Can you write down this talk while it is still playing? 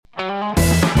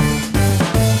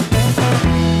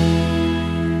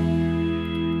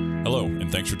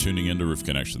Thanks for tuning in to Roof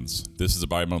Connections. This is a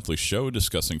bi-monthly show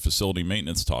discussing facility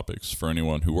maintenance topics for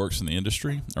anyone who works in the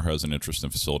industry or has an interest in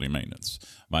facility maintenance.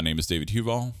 My name is David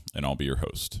Huval, and I'll be your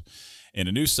host. In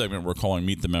a new segment we're calling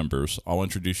Meet the Members, I'll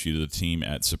introduce you to the team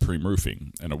at Supreme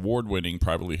Roofing, an award-winning,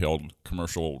 privately held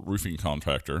commercial roofing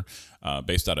contractor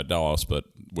based out of Dallas, but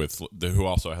who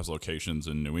also has locations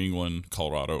in New England,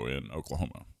 Colorado, and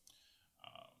Oklahoma.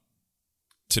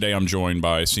 Today I'm joined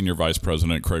by Senior Vice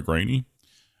President Craig Rainey,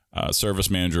 Service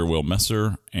Manager Will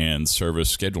Messer, and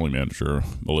Service Scheduling Manager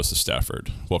Melissa Stafford.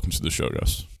 Welcome to the show,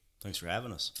 guys. Thanks for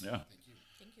having us. Yeah.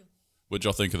 Thank you. What'd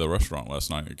y'all think of the restaurant last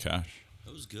night at Cash?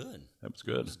 It was good. That was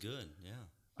good. It was good,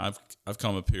 yeah. I've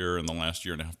come up here in the last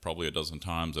year and a half probably a dozen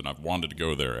times, and I've wanted to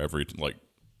go there every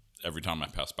time I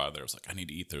pass by there. I was like, I need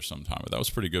to eat there sometime. But that was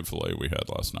pretty good filet we had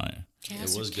last night.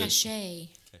 It was good. Cachet.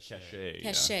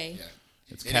 Yeah.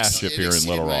 It's Cash if you're in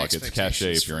Little Rock. It's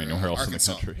Cachet if you're anywhere else in the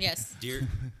country. Yes.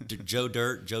 Joe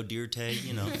Dirte,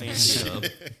 fancy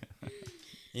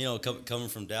it up. Coming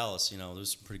from Dallas, there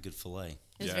was some pretty good filet.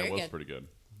 It was pretty good.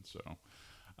 So,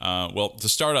 well, to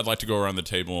start, I'd like to go around the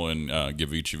table and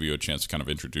give each of you a chance to kind of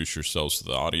introduce yourselves to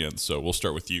the audience. So we'll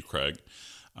start with you, Craig.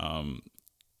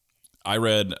 I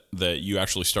read that you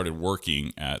actually started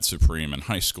working at Supreme in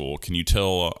high school. Can you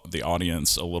tell the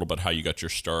audience a little bit how you got your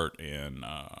start and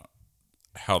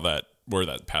where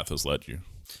that path has led you?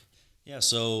 Yeah,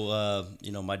 so,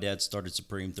 my dad started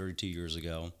Supreme 32 years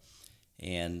ago,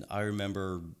 and I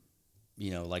remember,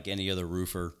 like any other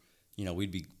roofer,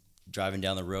 we'd be driving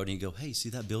down the road and he'd go, hey, see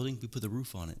that building? We put the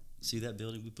roof on it. See that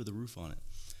building? We put the roof on it.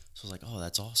 So I was like, oh,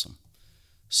 that's awesome.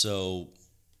 So,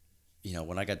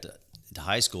 when I got to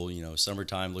high school,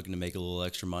 summertime, looking to make a little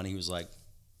extra money, he was like,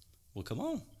 well, come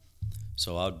on.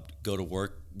 So I'd go to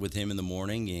work with him in the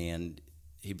morning, and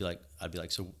I'd be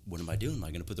like, so what am I doing? Am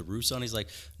I going to put the roofs on? He's like,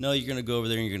 no, you're going to go over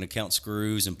there and you're going to count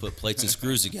screws and put plates and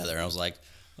screws together. And I was like,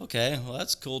 okay, well,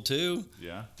 that's cool too.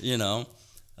 Yeah.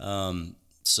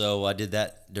 So I did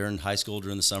that during high school,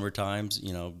 during the summer times,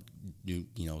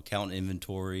 counting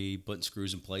inventory, putting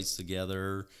screws and plates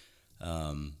together.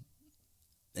 And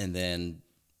then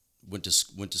went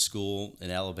to school in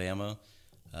Alabama.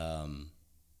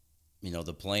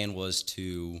 The plan was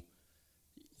to,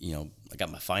 I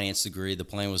got my finance degree. The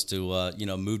plan was to,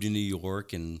 move to New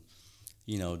York and,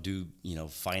 do,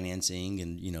 financing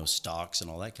and, stocks and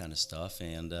all that kind of stuff.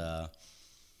 And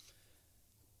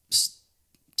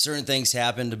certain things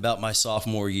happened about my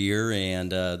sophomore year,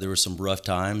 and there were some rough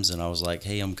times. And I was like,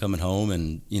 hey, I'm coming home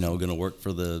and, going to work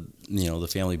for the, the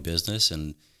family business.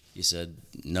 And he said,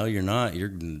 no, you're not. You're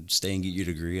going to stay and get your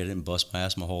degree. I didn't bust my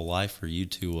ass my whole life for you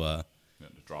to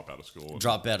drop out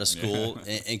of school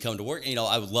and come to work.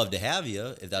 I would love to have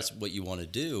you if that's what you want to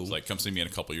do. It's like, come see me in a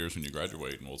couple of years when you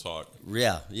graduate and we'll talk.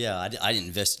 Yeah. I didn't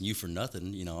invest in you for nothing.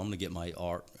 I'm going to get my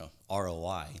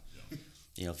ROI.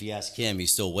 Yeah. If you ask him,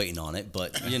 he's still waiting on it.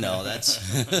 But, that's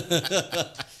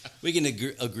we can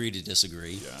agree to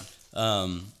disagree. Yeah.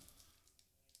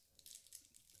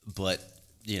 But,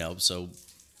 so,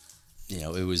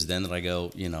 it was then that I go,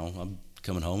 I'm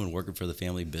coming home and working for the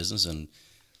family business, and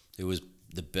it was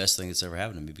the best thing that's ever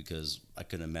happened to me, because I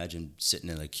couldn't imagine sitting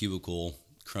in a cubicle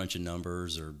crunching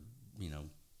numbers or,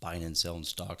 buying and selling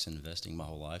stocks and investing my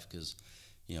whole life, because,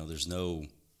 there's no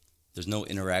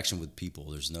interaction with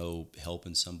people. There's no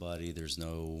helping somebody. There's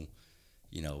no,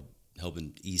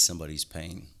 helping ease somebody's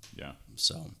pain. Yeah.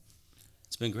 So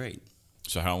it's been great.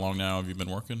 So how long now have you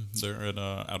been working there at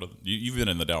you've been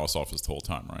in the Dallas office the whole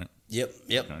time, right? Yep.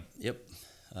 Okay. Yep.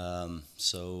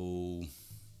 So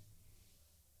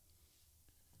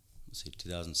let's see,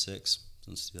 2006,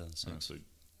 since 2006. So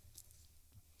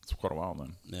it's quite a while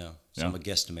then. Yeah. So I'm a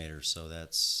guesstimator, so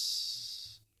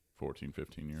that's 14,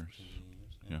 15 years.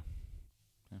 Yeah.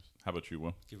 How about you,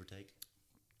 Will? Give or take.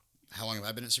 How long have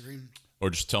I been at Supreme? Or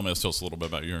just tell us a little bit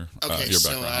about your background.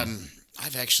 So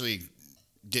I've actually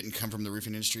didn't come from the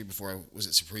roofing industry before I was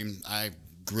at Supreme. I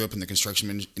grew up in the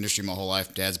construction industry my whole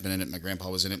life. Dad's been in it. My grandpa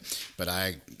was in it. But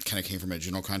I kind of came from a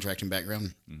general contracting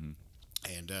background. Mm-hmm.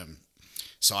 And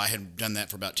so I had done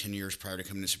that for about 10 years prior to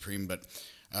coming to Supreme. But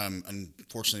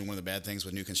unfortunately, one of the bad things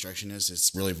with new construction is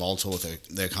it's really volatile with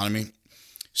the economy.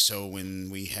 So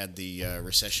when we had the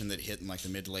recession that hit in like the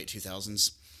mid to late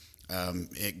 2000s,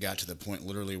 it got to the point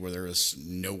literally where there was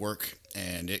no work,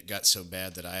 and it got so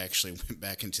bad that I actually went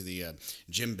back into the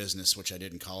gym business, which I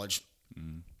did in college.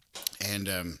 Mm-hmm. And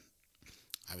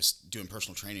I was doing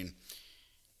personal training,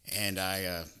 and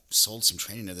I sold some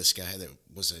training to this guy that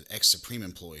was an ex-Supreme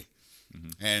employee.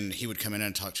 Mm-hmm. And he would come in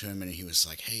and talk to him, and he was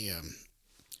like, hey, what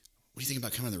do you think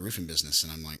about coming in the roofing business?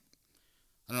 And I'm like,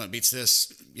 I don't know, it beats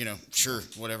this, sure,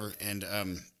 whatever. And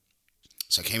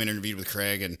So I came and interviewed with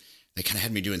Craig, and they kind of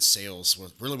had me doing sales. Well,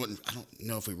 really wasn't, I don't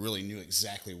know if we really knew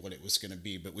exactly what it was going to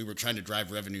be, but we were trying to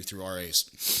drive revenue through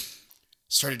RAs.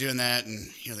 Started doing that,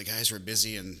 and the guys were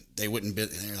busy, and they wouldn't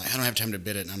bid. And they're like, I don't have time to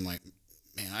bid it. And I'm like,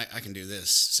 man, I can do this.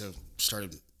 So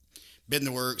started bidding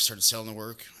the work, started selling the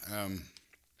work. Kind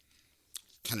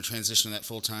of transitioned to that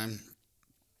full time.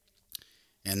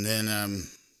 And then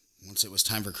once it was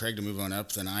time for Craig to move on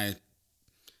up, then I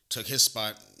took his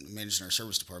spot managing our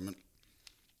service department.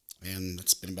 And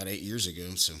that's been about 8 years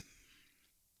ago. So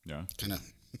Yeah. kind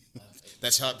of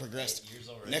that's how it progressed. 8 years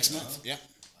already. Next month, yeah.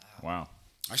 Wow.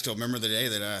 I still remember the day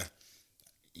that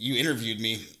you interviewed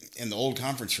me in the old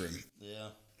conference room. Yeah.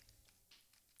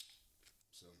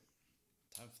 So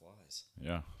time flies.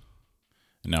 Yeah.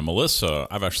 Now, Melissa,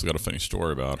 I've actually got a funny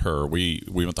story about her. We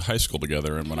went to high school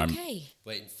together, and when Okay.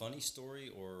 Wait, funny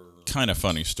story or kind of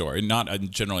funny story, not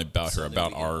generally about her, something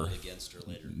about we can our. hold against her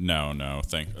later? No,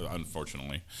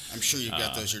 unfortunately. I'm sure you've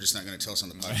got those. You're just not going to tell us on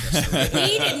the podcast. Right?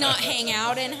 We did not hang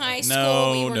out in high school.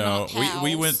 No, we were no. Not pals.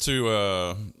 We went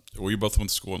to we both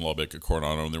went to school in Lubbock at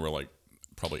Coronado, and there were like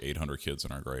probably 800 kids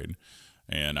in our grade.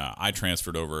 And I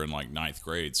transferred over in like 9th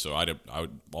grade, so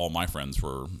all my friends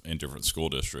were in different school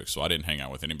districts, so I didn't hang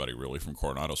out with anybody really from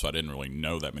Coronado, so I didn't really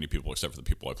know that many people except for the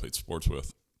people I played sports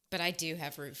with. But I do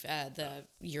have the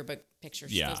yearbook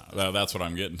pictures. Yeah, Those- that's what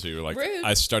I'm getting to. Like, Rude.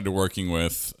 I started working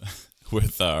with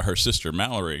her sister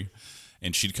Mallory,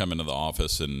 and she'd come into the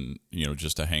office and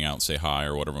just to hang out and say hi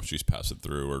or whatever when she's passing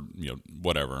through or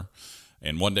whatever.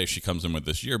 And one day she comes in with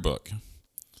this yearbook.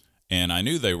 And I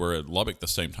knew they were at Lubbock the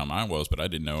same time I was, but I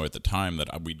didn't know at the time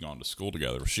that we'd gone to school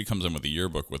together. She comes in with a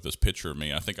yearbook with this picture of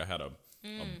me. I think I had a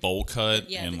bowl cut.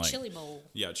 Yeah, and the like, chili bowl.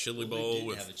 Yeah, chili We bowl. did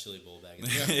with, have a chili bowl back in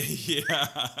the day. yeah.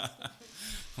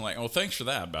 I'm like, well, thanks for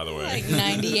that, by the way. Like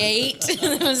 98.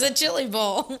 It was a chili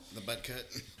bowl. The butt cut.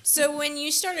 So when you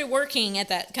started working at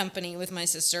that company with my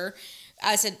sister,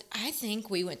 I said, I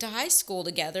think we went to high school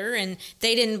together, and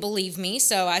they didn't believe me.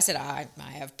 So I said, I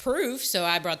have proof. So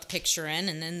I brought the picture in,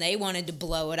 and then they wanted to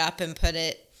blow it up and put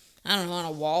it, I don't know, on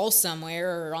a wall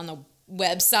somewhere or on the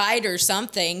website or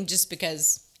something, just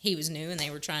because he was new and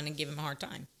they were trying to give him a hard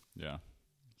time. Yeah.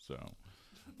 So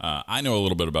I know a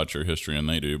little bit about your history, and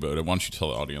they do, but why don't you tell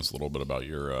the audience a little bit about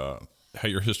your how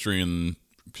your history in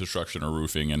construction or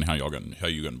roofing and how you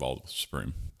got involved with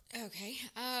Supreme? Okay.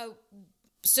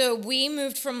 So we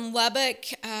moved from Lubbock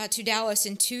to Dallas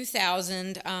in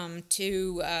 2000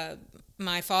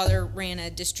 my father ran a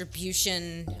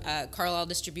distribution, Carlisle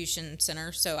Distribution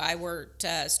Center. So I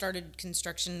started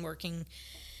construction working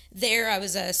there. I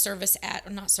was a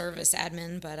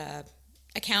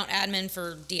account admin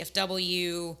for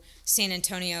DFW, San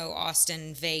Antonio,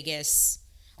 Austin, Vegas,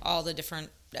 all the different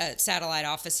satellite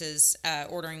offices,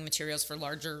 ordering materials for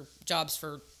larger jobs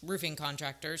for roofing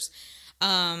contractors.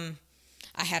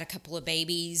 I had a couple of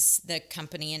babies. The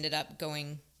company ended up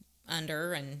going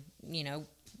under, and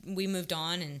we moved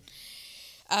on. And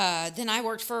then I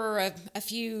worked for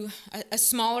a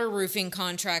smaller roofing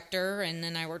contractor, and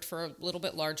then I worked for a little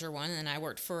bit larger one, and then I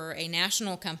worked for a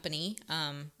national company,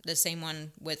 the same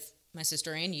one with my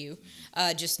sister and you,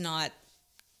 just not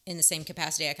in the same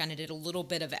capacity. I kind of did a little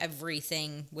bit of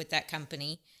everything with that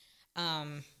company,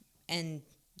 and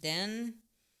then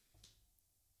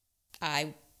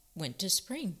I went to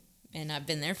Supreme, and I've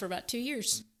been there for about 2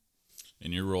 years.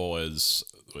 In your role as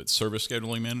service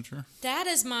scheduling manager?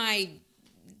 That's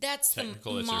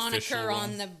Technical, the that's your official moniker role?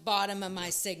 on the bottom of my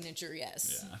signature,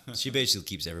 yes. Yeah. She basically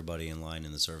keeps everybody in line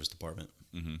in the service department.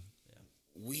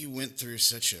 We went through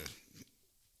such a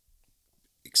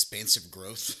expansive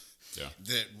growth Yeah.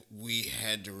 that we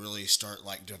had to really start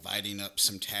like dividing up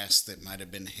some tasks that might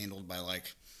have been handled by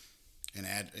like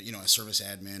a service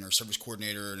admin or service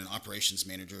coordinator and an operations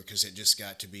manager, because it just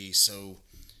got to be so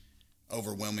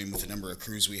overwhelming with the number of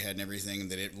crews we had and everything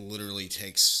that it literally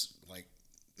takes like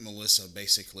Melissa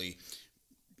basically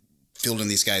fielding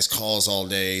these guys' calls all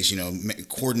day,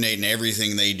 coordinating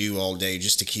everything they do all day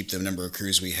just to keep the number of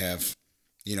crews we have,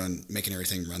 and making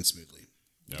everything run smoothly.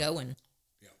 Yeah. Going.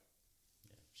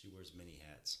 She wears many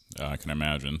hats. I can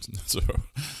imagine.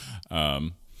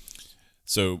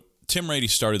 So Tim Rady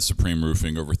started Supreme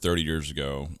Roofing over 30 years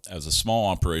ago as a small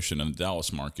operation in the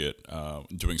Dallas market,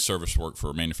 doing service work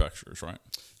for manufacturers, right?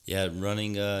 Yeah,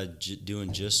 running,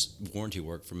 doing just warranty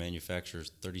work for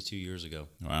manufacturers 32 years ago.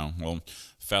 Wow. Well,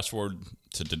 fast forward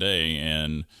to today,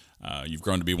 and you've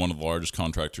grown to be one of the largest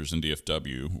contractors in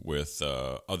DFW with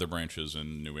other branches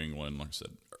in New England, like I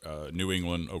said, New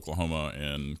England, Oklahoma,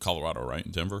 and Colorado, right?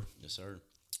 In Denver? Yes, sir.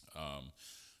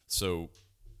 So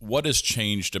what has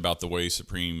changed about the way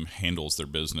Supreme handles their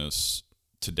business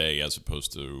today as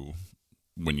opposed to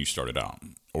when you started out,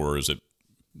 or is it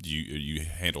you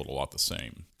handled a lot the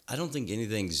same? I don't think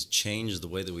anything's changed the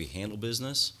way that we handle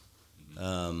business.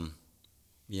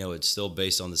 It's still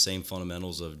based on the same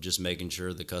fundamentals of just making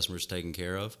sure the customer's taken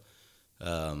care of.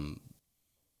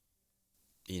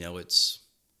 It's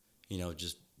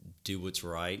just do what's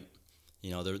right.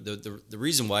 The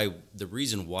reason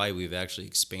why we've actually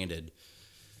expanded.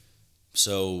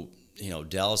 So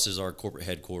Dallas is our corporate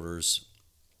headquarters.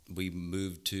 We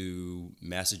moved to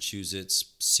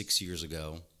Massachusetts 6 years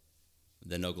ago,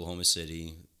 then Oklahoma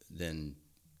City, then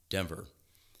Denver.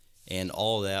 And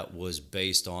all of that was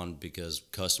based on because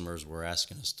customers were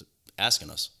asking us.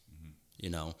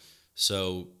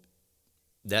 So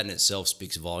that in itself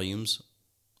speaks volumes,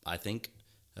 I think.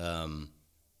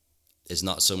 It's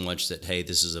not so much that, hey,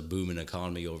 this is a booming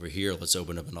economy over here, let's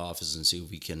open up an office and see if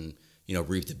we can,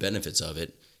 reap the benefits of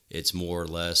it. It's more or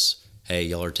less, hey,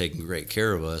 y'all are taking great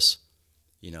care of us.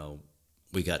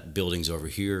 We got buildings over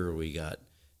here. We got,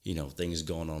 things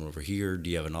going on over here. Do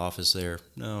you have an office there?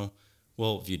 No.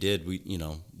 Well, if you did, we,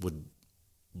 would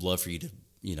love for you to,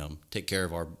 take care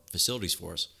of our facilities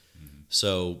for us. Mm-hmm.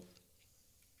 So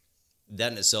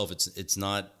that in itself, it's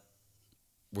not,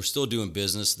 we're still doing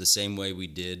business the same way we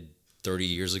did 30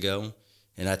 years ago.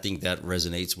 And I think that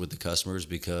resonates with the customers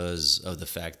because of the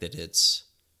fact that it's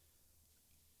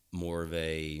more of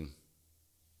a,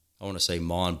 I want to say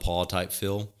ma and pa type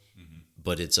feel, mm-hmm.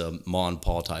 but it's a ma and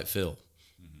pa type feel.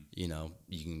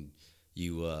 Mm-hmm.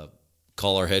 You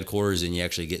call our headquarters and you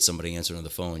actually get somebody answering on the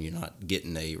phone. You're not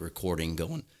getting a recording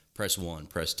going, press 1,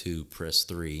 press 2, press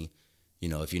 3.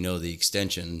 If you know the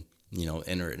extension,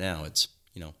 enter it now. It's,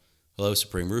 hello,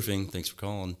 Supreme Roofing. Thanks for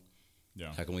calling.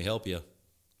 Yeah. How can we help you?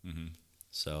 Mm-hmm.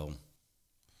 So,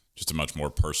 just a much more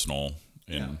personal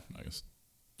and I guess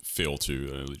feel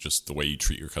to just the way you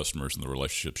treat your customers and the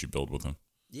relationships you build with them.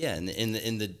 Yeah, and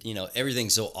in the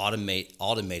everything's so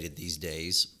automated these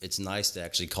days. It's nice to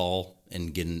actually call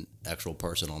and get an actual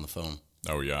person on the phone.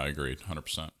 Oh yeah, I agree,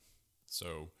 100%.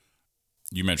 So,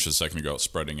 you mentioned a second ago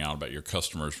spreading out about your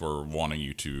customers were wanting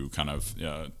you to kind of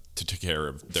to take care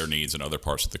of their needs in other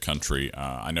parts of the country.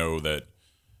 I know that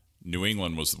New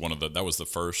England was that was the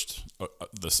first.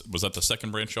 Was that the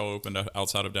second branch y'all opened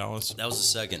outside of Dallas? That was the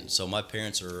second. So my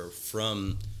parents are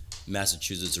from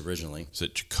Massachusetts originally. Is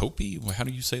it Chicopee? How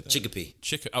do you say that? Chicopee.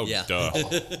 Oh, yeah. Duh.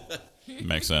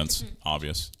 Makes sense.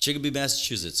 Obvious. Chicopee,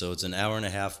 Massachusetts. So it's an hour and a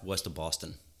half west of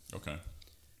Boston. Okay.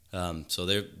 So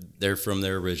they're from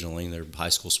there originally. They're high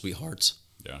school sweethearts.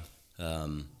 Yeah.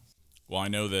 Well, I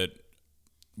know that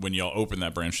when y'all opened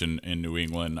that branch in New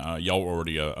England, y'all were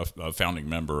already a founding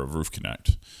member of Roof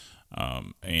Connect,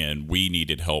 and we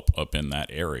needed help up in that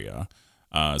area.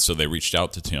 So they reached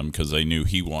out to Tim because they knew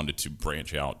he wanted to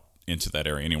branch out into that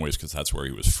area anyways because that's where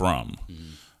he was from.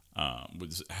 Mm-hmm.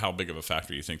 How big of a factor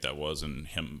do you think that was in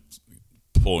him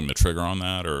pulling the trigger on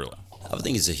that? Or I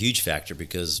think it's a huge factor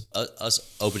because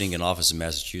us opening an office in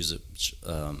Massachusetts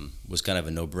was kind of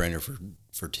a no-brainer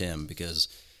for Tim because,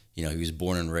 he was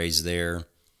born and raised there.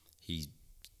 He,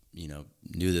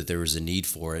 knew that there was a need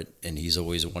for it, and he's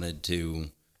always wanted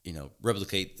to,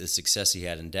 replicate the success he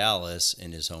had in Dallas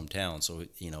in his hometown. So, it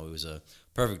was a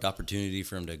perfect opportunity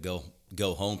for him to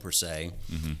go home per se,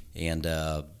 mm-hmm. and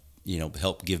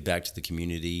help give back to the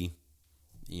community,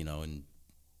 and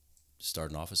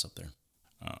start an office up there.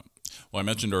 Well, I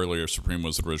mentioned earlier Supreme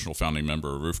was the original founding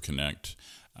member of Roof Connect.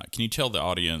 Can you tell the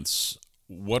audience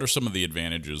what are some of the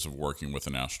advantages of working with a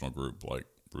national group like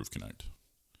Roof Connect?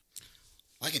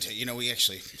 I can tell you,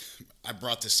 I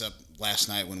brought this up last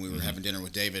night when we were mm-hmm. having dinner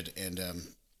with David, and,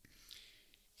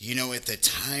 at the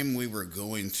time we were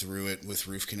going through it with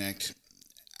Roof Connect,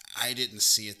 I didn't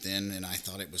see it then, and I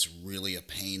thought it was really a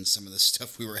pain, some of the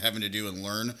stuff we were having to do and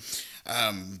learn,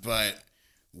 but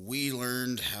we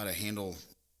learned how to handle,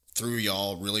 through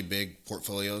y'all, really big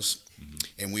portfolios,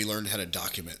 mm-hmm. and we learned how to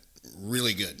document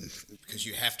really good because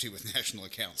you have to with national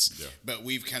accounts. Yeah. But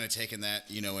we've kind of taken that,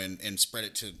 and spread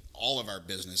it to all of our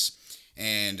business.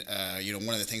 And,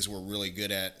 one of the things we're really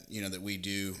good at, that we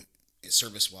do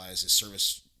service-wise is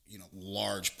service,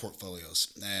 large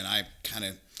portfolios. And I kind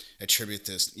of attribute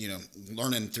this,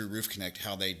 learning through Roof Connect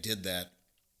how they did that,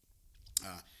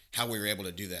 how we were able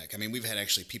to do that. I mean, we've had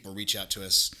actually people reach out to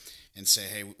us and say,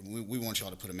 hey, we want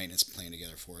y'all to put a maintenance plan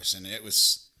together for us. And it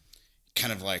was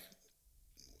kind of like,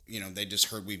 they just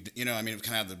heard it was kind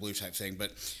of out of the blue type thing.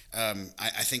 But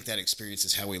I think that experience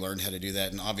is how we learned how to do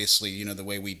that. And obviously, the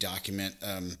way we document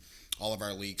all of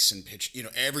our leaks and pitch,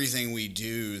 everything we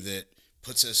do that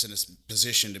puts us in a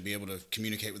position to be able to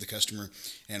communicate with the customer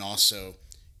and also,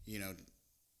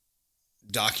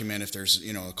 document if there's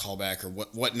a callback or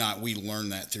whatnot. We learn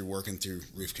that through working through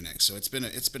Roof Connect. So it's been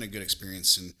a good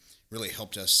experience and really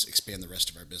helped us expand the rest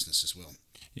of our business as well.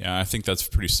 Yeah, I think that's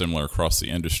pretty similar across the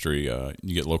industry.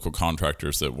 You get local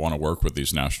contractors that want to work with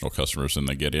these national customers, and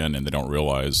they get in and they don't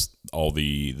realize all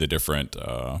the different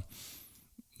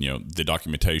the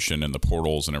documentation and the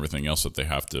portals and everything else that they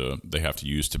have to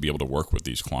use to be able to work with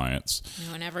these clients.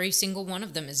 And every single one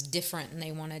of them is different, and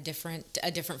they want a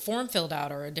different form filled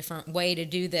out, or a different way to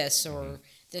do this, or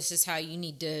this is how you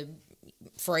need to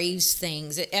phrase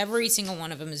things. Every single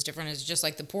one of them is different. It's just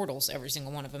like the portals. Every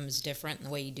single one of them is different in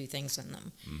the way you do things in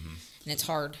them, and it's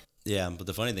hard. Yeah, but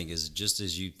the funny thing is, just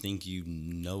as you think you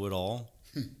know it all,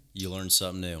 you learn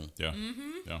something new. Yeah,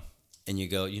 yeah. And you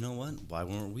go, you know what? Why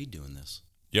weren't we doing this?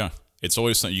 Yeah, it's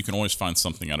always you can always find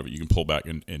something out of it. You can pull back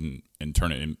and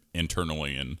turn it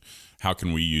internally, and how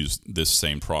can we use this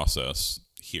same process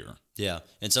here? Yeah,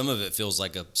 and some of it feels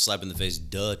like a slap in the face,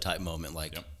 duh type moment.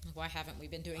 Like, why haven't we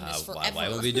been doing this forever? Why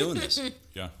haven't we been doing this?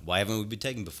 Yeah. Why haven't we been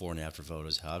taking before and after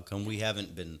photos? How come we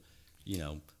haven't been,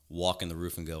 walking the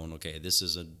roof and going, okay, this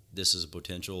is a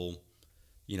potential,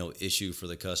 issue for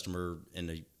the customer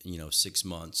in 6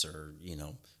 months or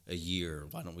a year.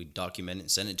 Why don't we document it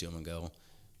and send it to them and go,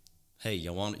 hey,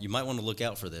 you might want to look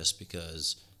out for this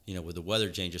because with the weather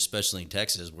change, especially in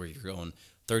Texas, where you're going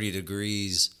 30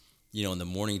 degrees, in the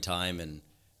morning time, and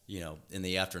in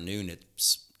the afternoon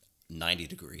it's 90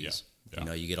 degrees.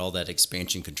 Yeah. You get all that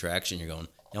expansion contraction. You're going,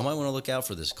 I might want to look out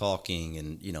for this caulking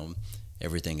and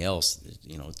everything else.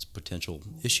 It's a potential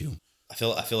issue. I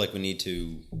feel like we need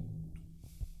to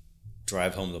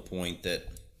drive home the point that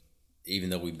even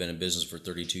though we've been in business for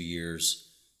 32 years,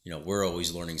 we're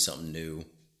always learning something new,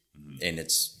 and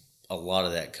it's a lot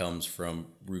of that comes from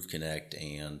Roof Connect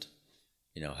and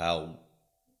how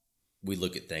we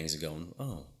look at things and going,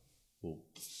 oh, well,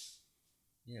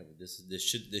 yeah, well, this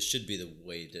should be the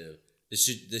way to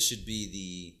this should be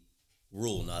the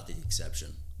rule, not the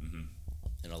exception.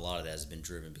 And a lot of that has been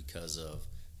driven because of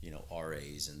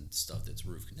RAs and stuff that's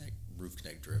Roof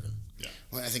Connect driven. Yeah.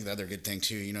 Well, I think the other good thing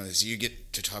too, is you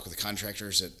get to talk with the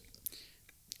contractors that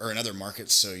are in other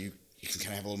markets, so you can kind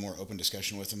of have a little more open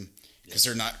discussion with them because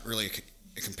they're not really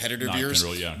a competitor of yours,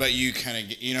 but you kind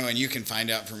of and you can find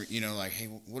out from like, hey,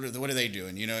 what are they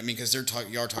doing? Because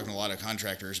you are talking to a lot of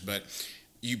contractors, but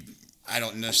I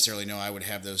don't necessarily know. I would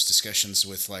have those discussions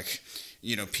with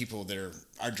people that are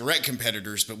our direct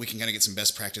competitors, but we can kind of get some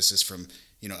best practices from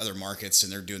other markets,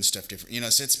 and they're doing stuff different.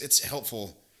 So it's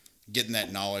helpful getting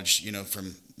that knowledge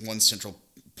from one central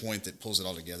point that pulls it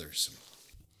all together. So.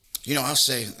 I'll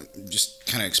say, just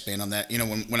kind of expand on that.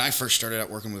 When I first started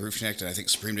out working with Roof Connect, and I think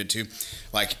Supreme did too,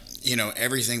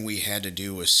 everything we had to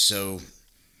do was so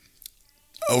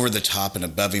over the top and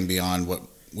above and beyond what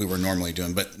we were normally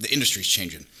doing. But the industry's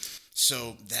changing.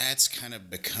 So that's kind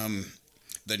of become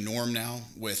the norm now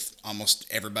with almost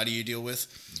everybody you deal with,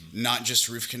 not just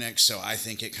Roof Connect. So I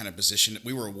think it kind of positioned,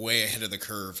 we were way ahead of the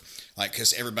curve,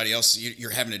 because everybody else, you're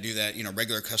having to do that.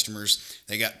 Regular customers,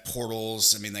 they got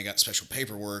portals. They got special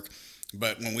paperwork.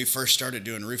 But when we first started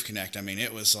doing Roof Connect,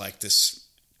 it was like this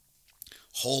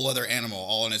whole other animal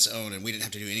all on its own, and we didn't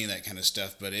have to do any of that kind of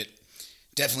stuff. But it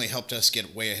definitely helped us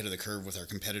get way ahead of the curve with our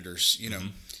competitors,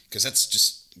 because that's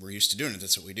just, we're used to doing it.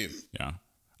 That's what we do. Yeah.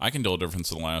 I can tell a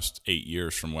difference in the last 8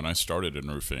 years from when I started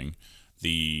in roofing.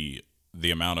 The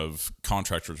amount of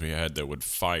contractors we had that would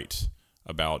fight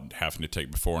about having to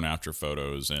take before and after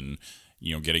photos, and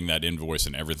getting that invoice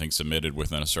and everything submitted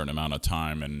within a certain amount of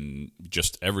time, and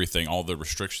just everything, all the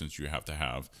restrictions you have to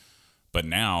have. But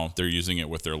now they're using it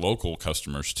with their local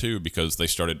customers too, because they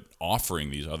started offering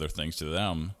these other things to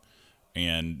them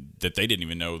and that they didn't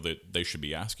even know that they should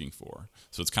be asking for.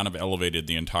 So it's kind of elevated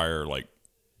the entire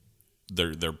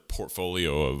their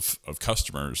portfolio of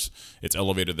customers. It's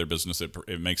elevated their business.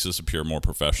 It makes us appear more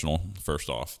professional. First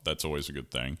off, that's always a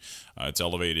good thing. It's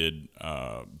elevated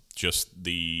just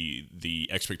the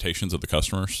expectations of the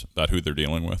customers about who they're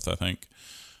dealing with, I think.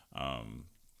 I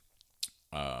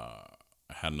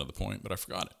had another point, but I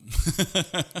forgot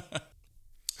it.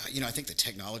 I think the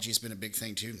technology has been a big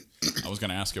thing too. I was going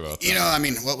to ask about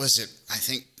that. What was it? I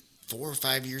think 4 or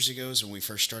 5 years ago is when we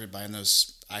first started buying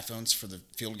those iPhones for the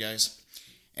field guys.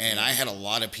 And I had a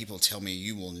lot of people tell me,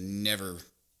 you will never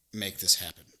make this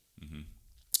happen.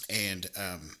 And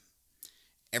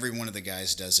every one of the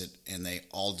guys does it, and they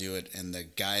all do it. And the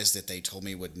guys that they told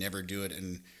me would never do it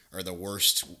and are the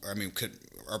worst,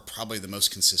 are probably the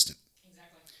most consistent.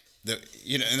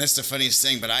 Exactly. And that's the funniest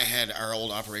thing. But I had our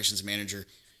old operations manager,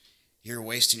 you're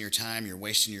wasting your time, you're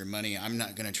wasting your money. I'm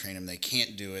not going to train them. They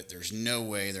can't do it. There's no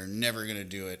way. They're never going to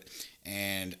do it.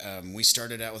 And we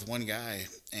started out with one guy,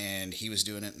 and he was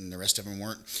doing it, and the rest of them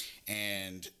weren't.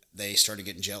 And they started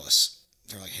getting jealous.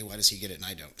 They're like, hey, why does he get it and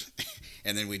I don't?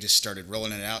 And then we just started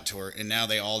rolling it out to her, and now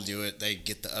they all do it. They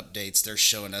get the updates. They're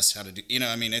showing us how to do,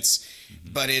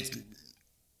 but it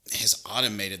has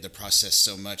automated the process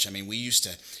so much. I mean, we used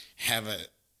to have a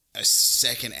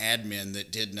second admin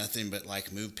that did nothing but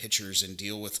like move pictures and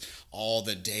deal with all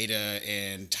the data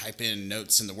and type in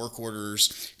notes in the work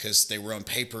orders because they were on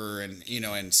paper and,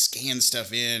 and scan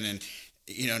stuff in. And,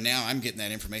 now I'm getting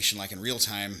that information like in real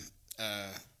time.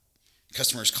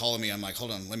 Customers calling me, I'm like,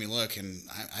 hold on, let me look. And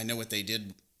I know what they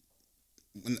did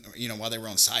when, while they were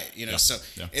on site, so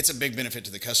it's a big benefit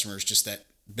to the customers, just that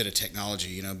bit of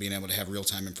technology, being able to have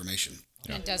real-time information.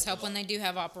 Yeah. It does help when they do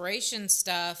have operations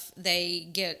stuff. They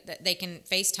can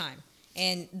FaceTime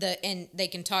and they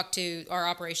can talk to our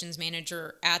operations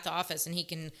manager at the office, and he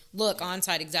can look on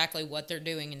site exactly what they're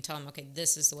doing and tell them, okay,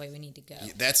 this is the way we need to go.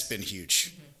 Yeah, that's been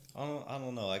huge. I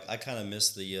don't know. I kind of miss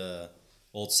the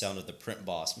old sound of the print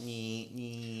boss. When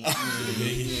we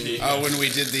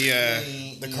did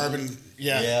the carbon,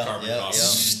 Carbon copy.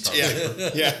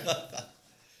 Yeah.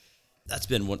 That's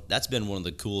been one of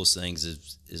the coolest things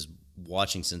is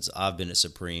watching since I've been at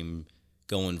Supreme,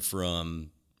 going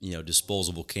from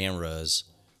disposable cameras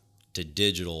to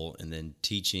digital, and then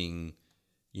teaching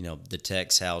the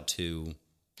techs how to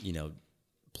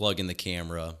plug in the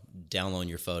camera, download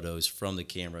your photos from the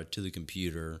camera to the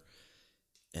computer,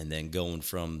 and then going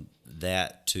from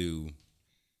that to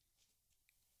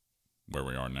where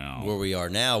we are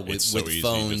now with so easy,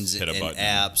 phones just hit and a button.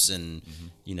 apps and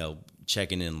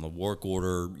checking in the work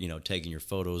order, taking your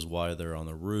photos while they're on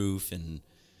the roof, and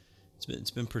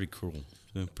it's been pretty cool.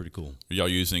 It's been pretty cool. Are y'all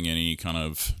using any kind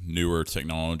of newer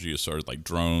technology as far as like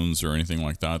drones or anything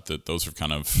like that? Those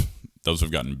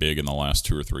have gotten big in the last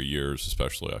 2 or 3 years,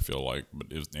 especially, I feel like. But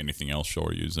is anything else y'all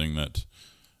are using that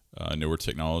newer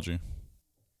technology?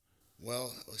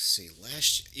 Well, let's see.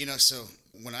 So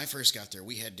when I first got there,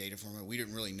 we had Dataforma. We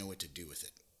didn't really know what to do with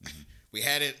it. Mm-hmm. We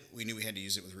had it. We knew we had to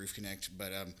use it with Roof Connect,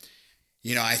 but I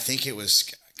think it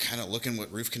was kind of looking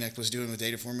what Roof Connect was doing with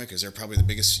Dataforma, because they're probably the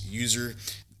biggest user.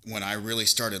 When I really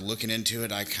started looking into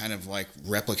it, I kind of like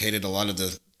replicated a lot of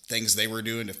the things they were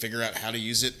doing to figure out how to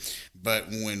use it. But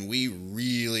when we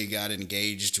really got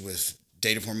engaged with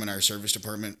Dataforma in our service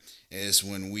department is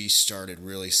when we started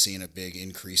really seeing a big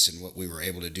increase in what we were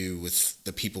able to do with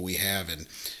the people we have and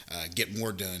get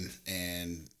more done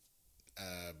and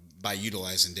by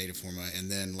utilizing Dataforma.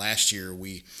 And then last year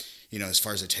we, as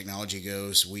far as the technology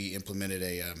goes, we implemented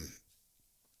a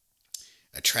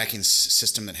tracking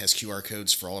system that has QR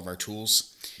codes for all of our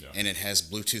tools, and it has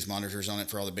Bluetooth monitors on it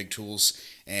for all the big tools,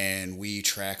 and we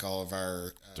track all of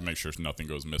our to make sure nothing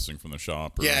goes missing from the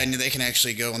shop. And they can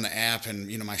actually go on the app,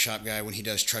 and my shop guy, when he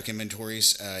does truck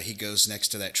inventories, he goes next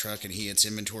to that truck and he hits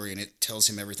inventory, and it tells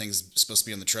him everything's supposed to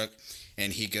be on the truck,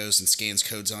 and he goes and scans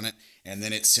codes on it, and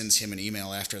then it sends him an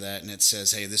email after that, and it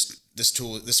says, hey, this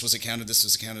tool, this was accounted, this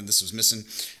was missing.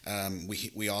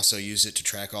 We also use it to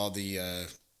track all the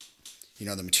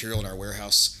the material in our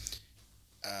warehouse.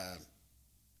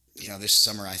 This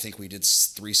summer I think we did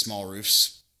 3 small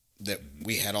roofs that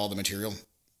we had all the material.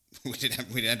 We didn't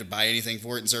have to buy anything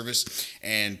for it in service.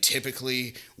 And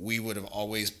typically we would have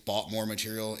always bought more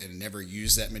material and never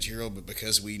used that material. But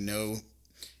because we know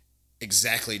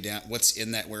exactly what's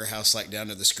in that warehouse, like down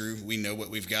to the screw, we know what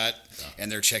we've got,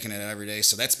 and they're checking it out every day.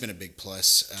 So that's been a big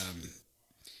plus.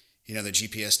 The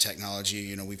GPS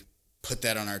technology, we've put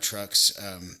that on our trucks.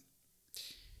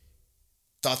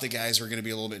 Thought the guys were going to be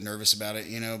a little bit nervous about it,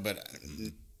 but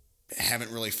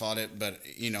haven't really fought it. But,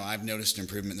 I've noticed an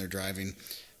improvement in their driving.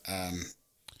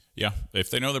 If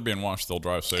they know they're being watched, they'll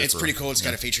drive safer. It's pretty cool. It's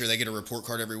got a feature. They get a report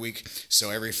card every week. So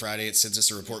every Friday it sends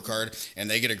us a report card, and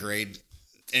they get a grade.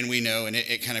 And we know, and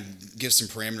it kind of gives some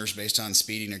parameters based on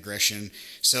speeding, aggression.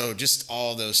 So just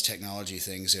all those technology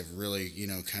things have really,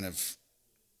 kind of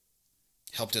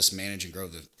helped us manage and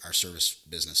grow our service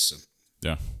business. So.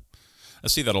 Yeah. I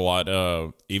see that a lot,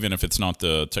 even if it's not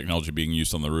the technology being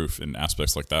used on the roof and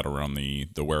aspects like that around the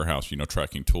warehouse,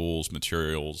 tracking tools,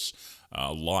 materials,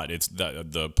 a lot. It's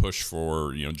the push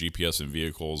for, GPS in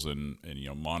vehicles and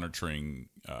monitoring.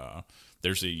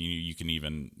 You can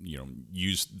even,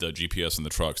 use the GPS in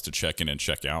the trucks to check in and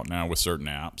check out now with certain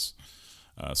apps.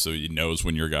 So it knows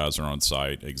when your guys are on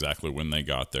site, exactly when they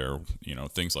got there,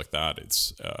 things like that.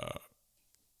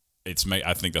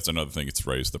 I think that's another thing. It's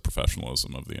raised the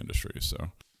professionalism of the industry.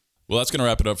 So, well, that's going to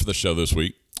wrap it up for the show this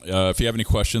week. If you have any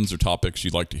questions or topics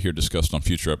you'd like to hear discussed on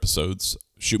future episodes,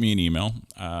 shoot me an email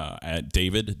at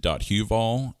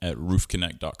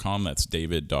david.huval@roofconnect.com. That's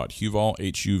david.huval,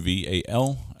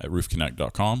 Huval, at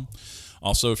roofconnect.com.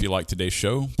 Also, if you like today's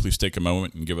show, please take a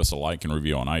moment and give us a like and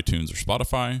review on iTunes or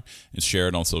Spotify and share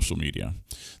it on social media.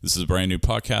 This is a brand new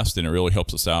podcast, and it really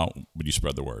helps us out when you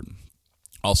spread the word.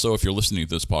 Also, if you're listening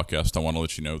to this podcast, I want to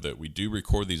let you know that we do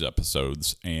record these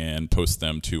episodes and post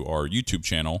them to our YouTube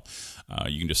channel.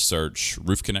 You can just search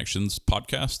Roof Connections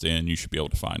Podcast, and you should be able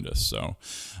to find us. So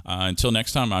until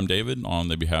next time, I'm David. On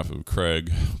the behalf of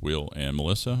Craig, Will, and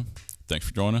Melissa, thanks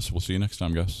for joining us. We'll see you next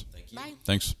time, guys. Thank you. Bye.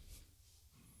 Thanks.